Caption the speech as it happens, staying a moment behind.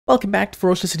Welcome back to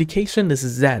Ferocious Education. This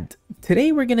is Zed.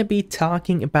 Today we're going to be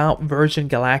talking about Virgin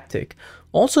Galactic,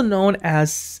 also known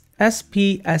as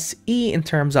SPCE in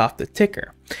terms of the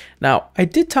ticker. Now, I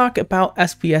did talk about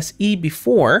SPCE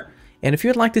before, and if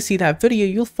you'd like to see that video,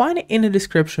 you'll find it in the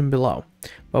description below.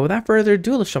 But without further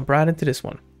ado, let's jump right into this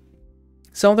one.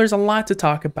 So there's a lot to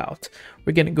talk about.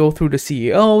 We're going to go through the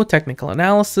CEO, technical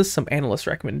analysis, some analyst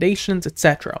recommendations,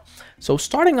 etc. So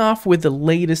starting off with the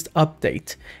latest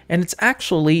update, and it's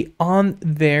actually on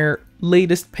their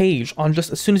latest page on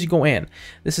just as soon as you go in.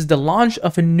 This is the launch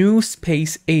of a new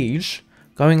space age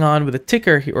going on with a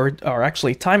ticker here, or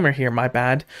actually timer here, my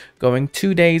bad, going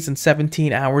 2 days and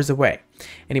 17 hours away.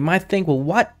 And you might think, well,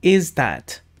 what is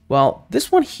that? Well,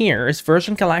 this one here is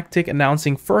Virgin Galactic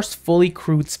announcing first fully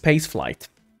crewed spaceflight.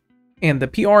 And the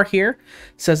PR here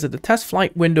says that the test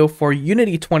flight window for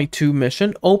Unity 22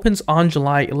 mission opens on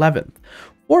July 11th.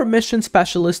 For mission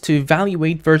specialists to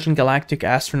evaluate Virgin Galactic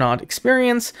astronaut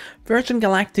experience, Virgin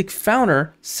Galactic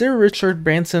founder Sir Richard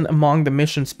Branson among the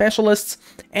mission specialists,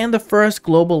 and the first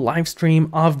global live stream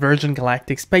of Virgin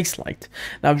Galactic spaceflight.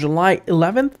 Now, July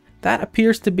 11th, that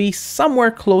appears to be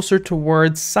somewhere closer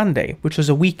towards Sunday, which is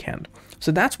a weekend.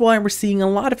 So that's why we're seeing a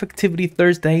lot of activity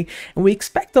Thursday, and we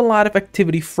expect a lot of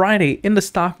activity Friday in the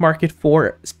stock market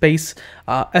for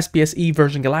SPCE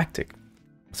Virgin Galactic.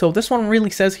 So this one really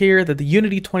says here that the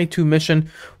Unity 22 mission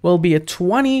will be a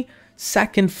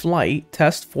 20-second flight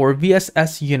test for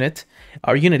VSS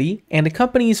Unity, and the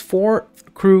company's 4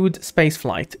 crewed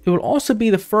spaceflight. It will also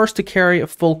be the first to carry a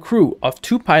full crew of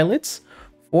 2 pilots,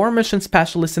 4 mission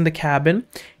specialists in the cabin,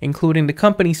 including the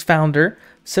company's founder,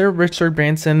 Sir Richard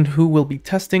Branson, who will be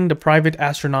testing the private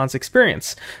astronaut's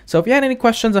experience. So if you had any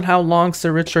questions on how long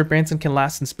Sir Richard Branson can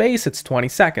last in space, it's 20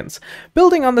 seconds.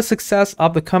 Building on the success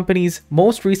of the company's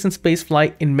most recent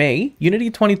spaceflight in May, Unity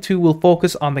 22 will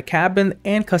focus on the cabin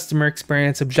and customer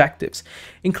experience objectives,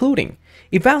 including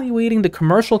evaluating the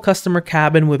commercial customer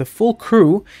cabin with a full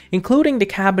crew, including the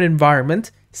cabin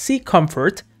environment, seat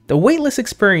comfort, the weightless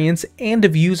experience, and the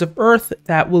views of Earth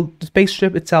that the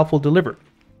spaceship itself will deliver.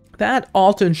 That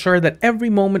all to ensure that every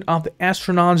moment of the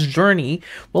astronaut's journey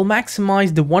will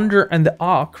maximize the wonder and the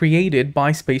awe created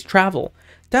by space travel,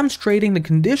 demonstrating the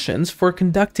conditions for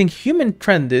conducting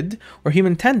human-tended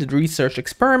research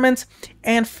experiments,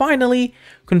 and finally,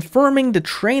 confirming the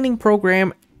training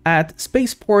program at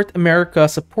Spaceport America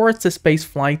supports the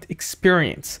spaceflight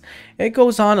experience. It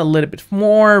goes on a little bit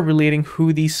more, relating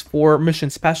who these 4 mission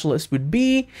specialists would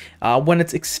be, when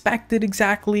it's expected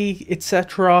exactly,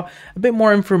 etc. A bit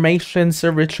more information. Sir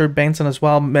Richard Branson as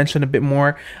well mentioned a bit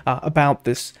more about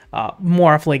this,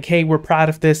 more of like, hey, we're proud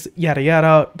of this, yada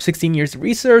yada, 16 years of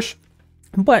research,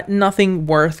 but nothing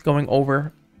worth going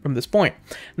over from this point.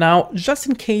 Now, just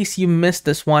in case you missed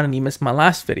this one and you missed my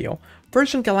last video,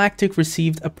 Virgin Galactic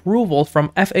received approval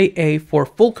from FAA for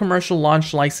full commercial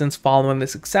launch license following the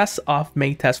success of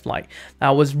May test flight. That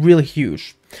was really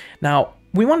huge. Now,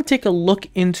 we want to take a look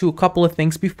into a couple of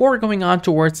things before going on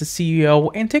towards the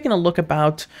CEO and taking a look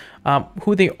about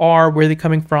who they are, where they're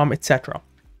coming from, etc.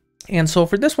 And so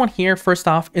for this one here, first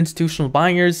off, institutional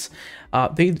buyers,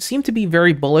 they seem to be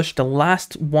very bullish. The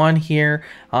last one here,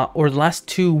 or the last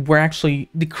 2, were actually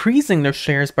decreasing their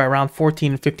shares by around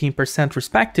 14 and 15%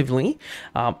 respectively.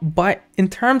 But in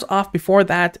terms of before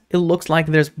that, it looks like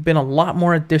there's been a lot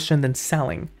more addition than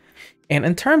selling. And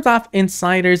in terms of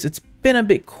insiders, it's been a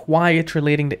bit quiet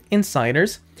relating to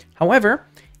insiders. However,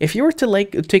 if you were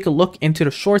to take a look into the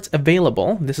shorts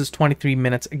available, this is 23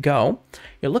 minutes ago,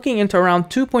 you're looking into around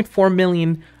 2.4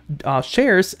 million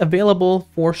shares available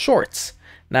for shorts.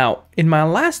 Now, in my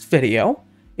last video,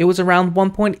 it was around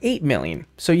 1.8 million.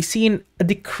 So you've seen a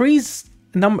decrease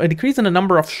in the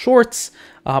number of shorts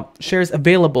shares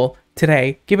available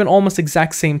today, given almost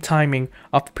exact same timing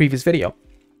of the previous video.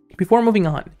 Before moving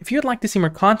on, if you'd like to see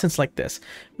more contents like this,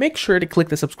 make sure to click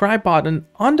the subscribe button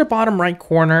on the bottom right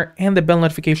corner and the bell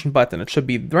notification button. It should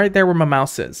be right there where my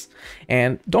mouse is.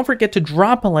 And don't forget to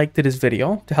drop a like to this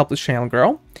video to help this channel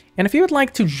grow. And if you would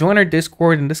like to join our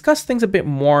Discord and discuss things a bit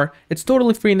more, it's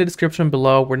totally free in the description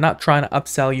below. We're not trying to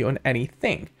upsell you on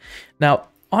anything. Now,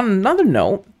 on another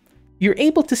note, you're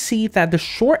able to see that the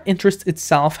short interest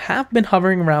itself have been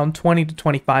hovering around 20 to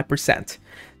 25%.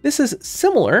 This is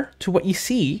similar to what you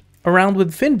see around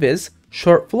with FinViz,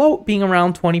 short float being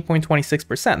around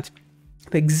 20.26%.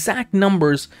 The exact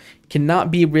numbers cannot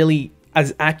be really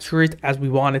as accurate as we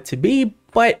want it to be,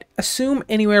 but assume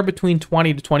anywhere between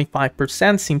 20 to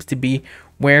 25% seems to be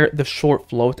where the short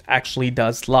float actually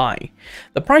does lie.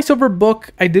 The price over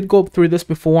book, I did go through this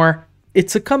before,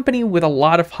 it's a company with a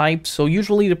lot of hype, so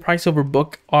usually the price over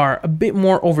book are a bit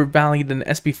more overvalued than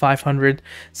the SP 500,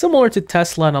 similar to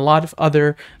Tesla and a lot of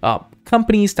other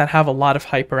companies that have a lot of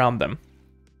hype around them.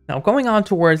 Now, going on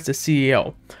towards the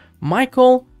CEO,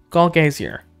 Michael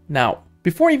Galgazier. Now,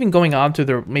 before even going on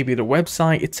to maybe their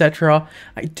website, etc.,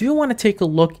 I do want to take a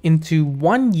look into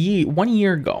 1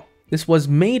 year ago. This was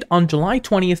made on July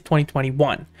 20th,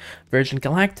 2021. Virgin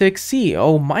Galactic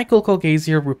CEO Michael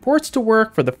Galgazier reports to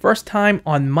work for the first time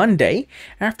on Monday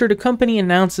after the company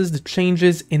announces the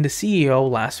changes in the CEO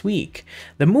last week.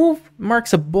 The move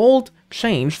marks a bold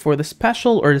change for the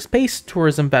space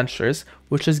tourism ventures,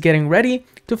 which is getting ready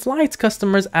to fly its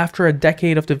customers after a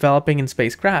decade of developing in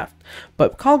spacecraft.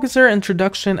 But Galgazier's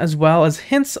introduction, as well as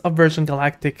hints of Virgin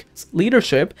Galactic's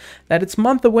leadership that it's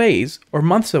months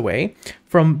away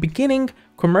from beginning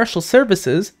commercial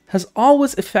services, has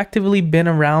always effectively been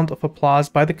a round of applause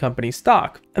by the company's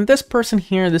stock. And this person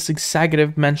here, this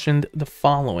executive, mentioned the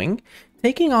following: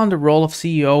 taking on the role of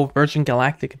CEO of Virgin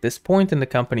Galactic at this point in the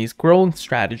company's growth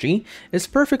strategy is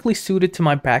perfectly suited to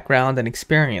my background and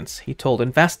experience, he told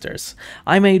investors.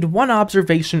 I made one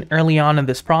observation early on in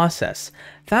this process.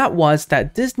 That was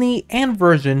that Disney and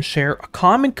Virgin share a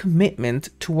common commitment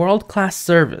to world-class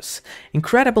service,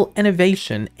 incredible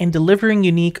innovation, and delivering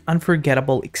unique,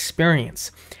 unforgettable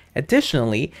experience.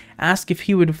 Additionally, asked if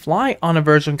he would fly on a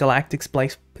Virgin Galactic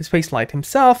spaceflight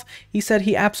himself, he said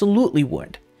he absolutely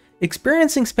would.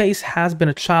 Experiencing space has been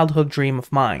a childhood dream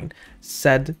of mine,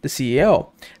 said the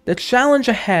CEO. The challenge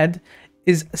ahead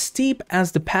is as steep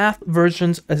as the path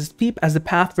Virgin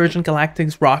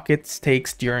Galactic's rockets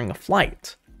takes during a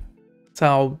flight.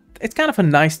 So it's kind of a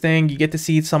nice thing. You get to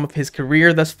see some of his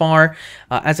career thus far.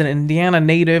 As an Indiana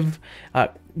native,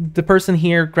 the person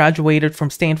here graduated from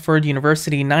Stanford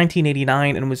University in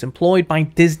 1989 and was employed by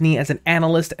Disney as an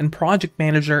analyst and project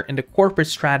manager in the corporate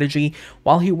strategy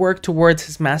while he worked towards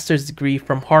his master's degree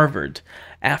from Harvard.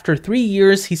 After 3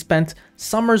 years, he spent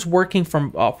summers working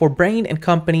for Brain &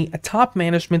 Company, a top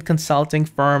management consulting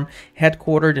firm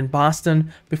headquartered in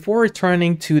Boston, before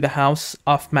returning to the House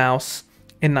of Mouse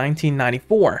in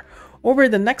 1994. Over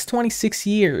the next 26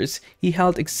 years, he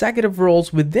held executive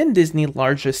roles within Disney's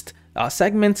largest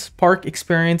segments, park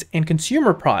experience, and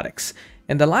consumer products.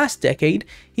 In the last decade,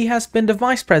 he has been the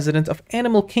vice president of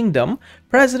Animal Kingdom,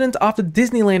 president of the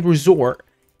Disneyland Resort,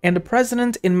 and the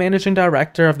president and managing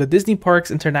director of the Disney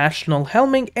Parks International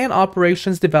helming and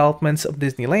operations developments of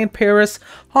Disneyland Paris,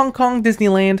 Hong Kong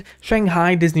Disneyland,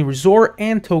 Shanghai Disney Resort,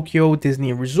 and Tokyo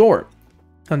Disney Resort.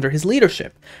 Under his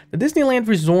leadership, the Disneyland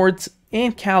resorts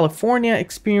in California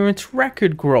experienced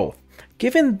record growth,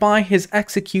 given by his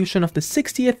execution of the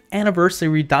 60th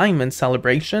anniversary Diamond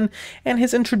celebration and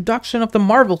his introduction of the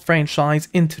Marvel franchise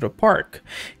into the park.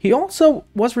 He also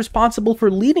was responsible for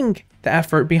leading the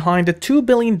effort behind the $2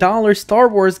 billion Star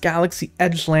Wars Galaxy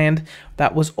Edgeland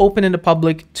that was opened in the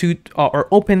public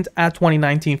opened at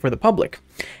 2019 for the public.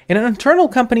 In an internal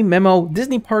company memo,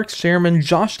 Disney Parks chairman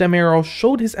Josh D'Amaro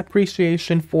showed his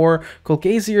appreciation for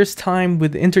Galgazier's time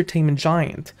with the entertainment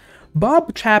giant.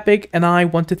 Bob Chapek and I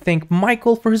want to thank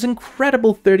Michael for his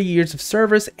incredible 30 years of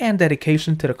service and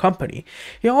dedication to the company.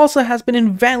 He also has been an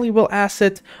invaluable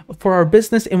asset for our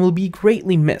business and will be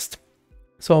greatly missed.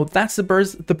 So that's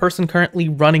the person currently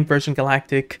running Virgin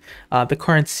Galactic, the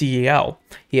current CEO.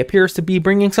 He appears to be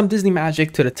bringing some Disney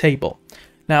magic to the table.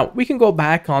 Now, we can go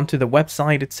back onto the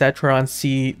website, etc., and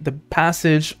see the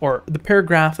passage or the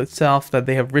paragraph itself that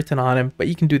they have written on him, but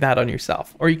you can do that on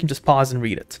yourself, or you can just pause and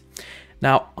read it.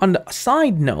 Now, on the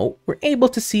side note, we're able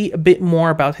to see a bit more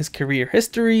about his career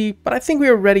history, but I think we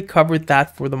already covered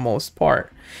that for the most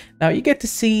part. Now, you get to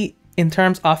see in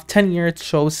terms of tenure, it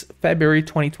shows February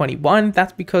 2021.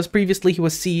 That's because previously he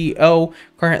was CEO.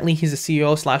 Currently, he's a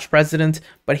CEO/president,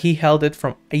 but he held it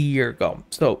from a year ago.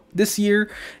 So this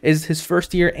year is his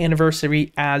first year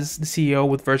anniversary as the CEO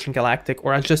with Virgin Galactic,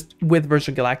 or just with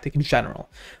Virgin Galactic in general.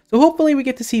 So hopefully we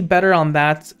get to see better on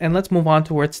that, and let's move on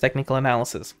towards technical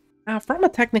analysis. Now, from a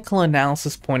technical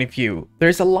analysis point of view,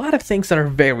 there's a lot of things that are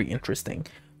very interesting.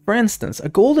 For instance, a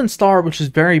golden star, which is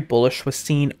very bullish, was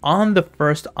seen on the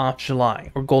 1st of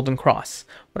July, or golden cross,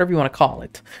 whatever you want to call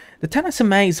it. The 10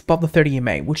 SMA is above the 30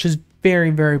 MA, which is very,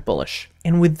 very bullish.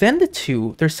 And within the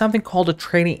two, there's something called a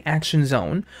trading action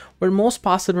zone, where most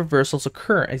positive reversals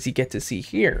occur, as you get to see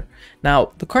here.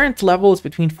 Now, the current level is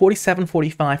between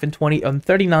 47.45 and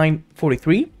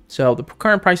 39.43, so the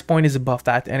current price point is above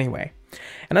that anyway.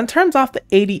 And in terms of the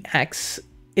 80X,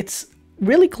 it's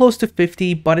really close to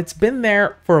 50, but it's been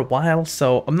there for a while,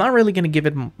 so I'm not really going to give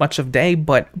it much of day,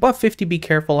 but above 50, be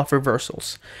careful of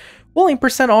reversals. Willing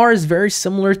percent R is very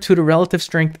similar to the relative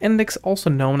strength index, also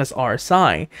known as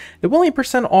RSI. The willing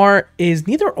percent R is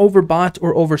neither overbought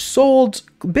or oversold,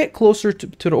 a bit closer to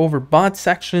the overbought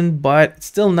section, but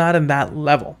still not in that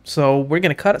level. So we're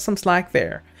going to cut some slack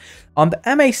there. On the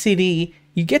MACD,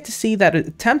 you get to see that it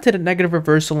attempted a negative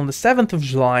reversal on the 7th of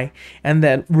July and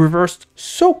then reversed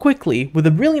so quickly with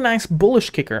a really nice bullish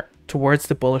kicker towards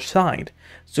the bullish side.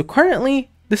 So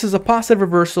currently, this is a positive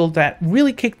reversal that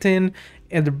really kicked in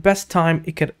at the best time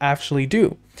it could actually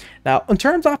do. Now, in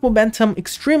terms of momentum,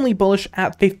 extremely bullish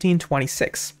at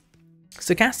 1526.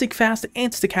 Stochastic fast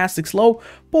and stochastic slow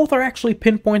both are actually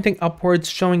pinpointing upwards,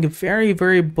 showing a very,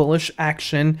 very bullish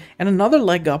action, and another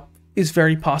leg up is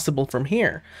very possible from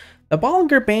here. The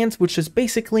Bollinger Bands, which is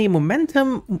basically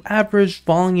momentum average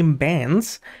volume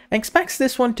bands, expects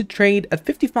this one to trade at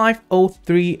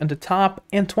 55.03 on the top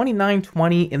and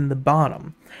 29.20 in the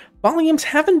bottom. Volumes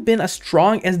haven't been as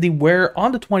strong as they were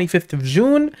on the 25th of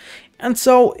June, and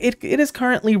so it is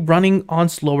currently running on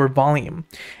slower volume.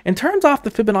 In terms of the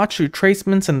Fibonacci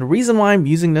retracements, and the reason why I'm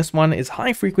using this one is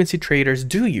high frequency traders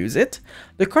do use it,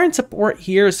 the current support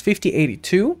here is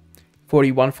 50.82,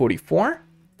 41.44,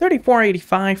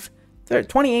 34.85,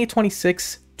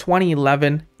 28.26,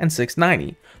 20.11, and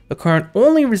 6.90. The current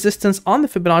only resistance on the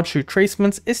Fibonacci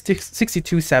retracements is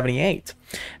 62.78.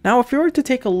 Now, if you were to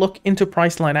take a look into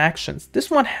price line actions,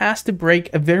 this one has to break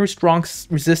a very strong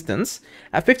resistance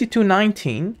at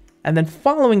 52.19, and then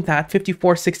following that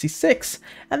 54.66,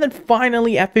 and then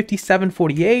finally at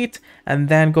 57.48, and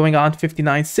then going on to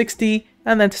 59.60,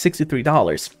 and then to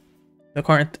 $63. The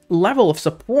current level of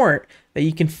support that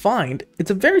you can find,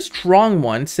 it's a very strong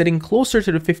one sitting closer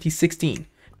to the 50.16.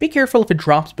 Be careful if it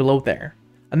drops below there.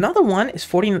 Another one is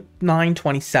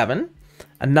 49.27.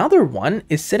 Another one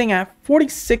is sitting at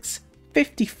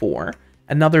 46.54.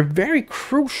 Another very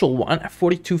crucial one at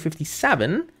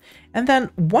 42.57. And then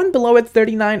one below it,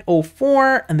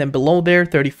 39.04. And then below there,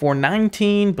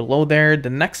 34.19. Below there, the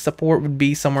next support would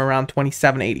be somewhere around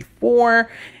 27.84.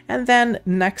 And then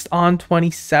next on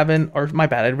 27, or my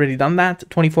bad, I'd already done that,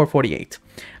 24.48.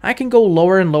 I can go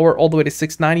lower and lower all the way to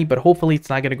 690, but hopefully it's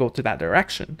not going to go to that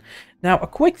direction. Now, a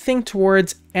quick thing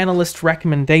towards analyst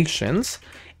recommendations,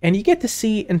 and you get to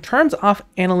see in terms of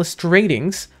analyst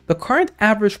ratings, the current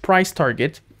average price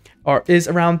target is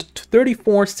around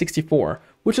 34.64,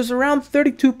 which is around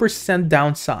 32%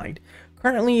 downside.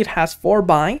 Currently, it has 4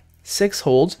 buy, 6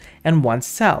 holds, and 1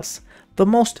 sells. The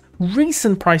most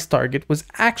recent price target was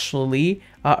actually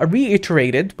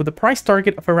reiterated with a price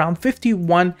target of around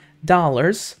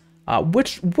 $51,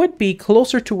 which would be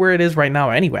closer to where it is right now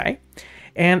anyway.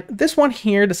 And this one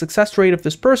here, the success rate of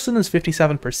this person is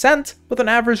 57% with an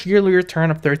average yearly return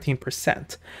of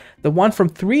 13%. The one from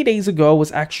 3 days ago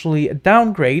was actually a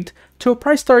downgrade to a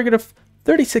price target of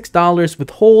 $36 with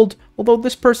hold, although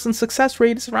this person's success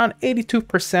rate is around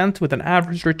 82% with an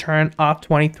average return of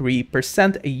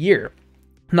 23% a year.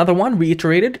 Another one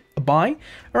reiterated a buy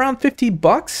around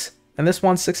 $50, and this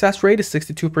one's success rate is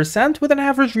 62% with an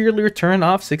average yearly return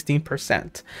of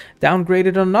 16%.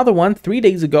 Downgraded another one 3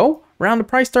 days ago around a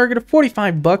price target of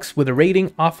 $45 with a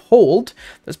rating of hold.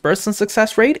 This person's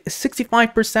success rate is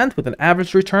 65% with an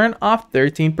average return of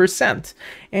 13%.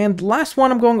 And the last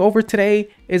one I'm going over today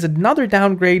is another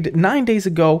downgrade 9 days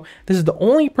ago. This is the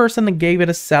only person that gave it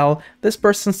a sell. This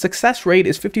person's success rate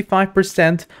is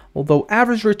 55%, although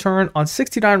average return on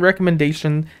 69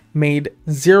 recommendation made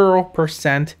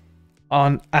 0%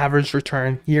 on average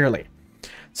return yearly.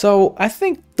 So I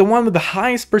think the one with the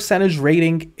highest percentage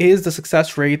rating is the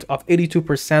success rate of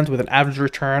 82% with an average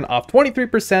return of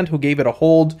 23% who gave it a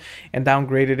hold and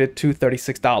downgraded it to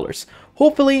 $36.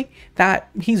 Hopefully that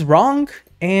he's wrong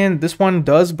and this one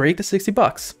does break the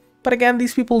 $60. But again,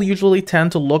 these people usually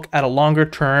tend to look at a longer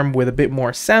term with a bit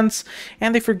more sense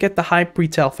and they forget the high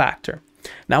pre-tail factor.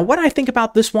 Now, what I think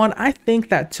about this one, I think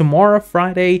that tomorrow,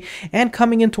 Friday, and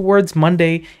coming in towards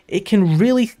Monday, it can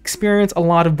really experience a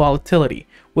lot of volatility.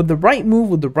 With the right move,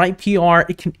 with the right PR,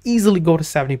 it can easily go to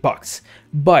 $70.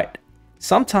 But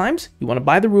sometimes you want to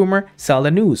buy the rumor, sell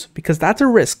the news, because that's a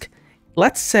risk.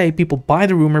 Let's say people buy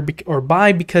the rumor or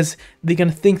buy because they're going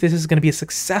to think this is going to be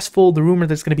the rumor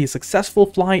that's going to be a successful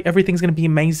flight, everything's going to be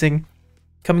amazing.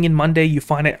 Coming in Monday, you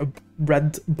find it a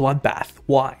red bloodbath.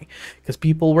 Why? Because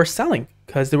people were selling.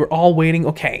 Because they were all waiting,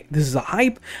 okay, this is a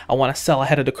hype. I want to sell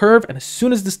ahead of the curve. And as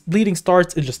soon as this bleeding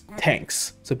starts, it just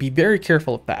tanks. So be very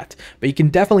careful of that. But you can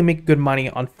definitely make good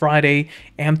money on Friday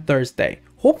and Thursday.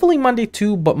 Hopefully Monday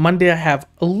too, but Monday I have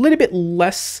a little bit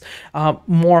less,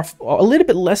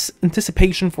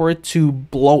 anticipation for it to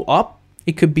blow up.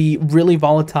 It could be really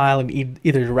volatile in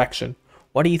either direction.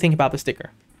 What do you think about the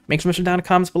sticker? Make sure to mention down in the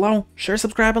comments below, share,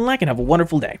 subscribe, and like, and have a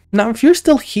wonderful day. Now, if you're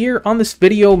still here on this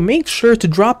video, make sure to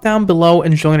drop down below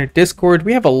and join our Discord.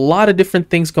 We have a lot of different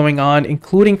things going on,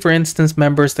 including, for instance,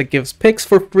 members that gives picks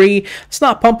for free. It's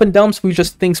not pump and dumps, we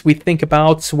just things we think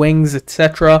about, swings,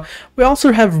 etc. We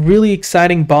also have really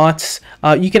exciting bots.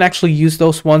 You can actually use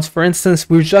those ones. For instance,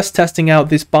 we're just testing out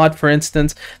this bot, for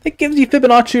instance, that gives you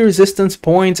Fibonacci resistance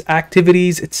points,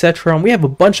 activities, etc. And we have a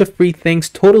bunch of free things,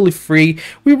 totally free.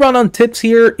 We run on tips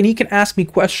here, and you can ask me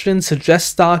questions, suggest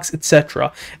stocks,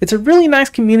 etc. It's a really nice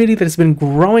community that has been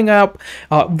growing up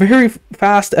very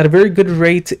fast at a very good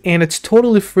rate, and it's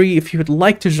totally free. If you would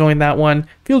like to join that one,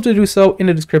 feel free to do so in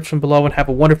the description below, and have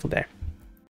a wonderful day.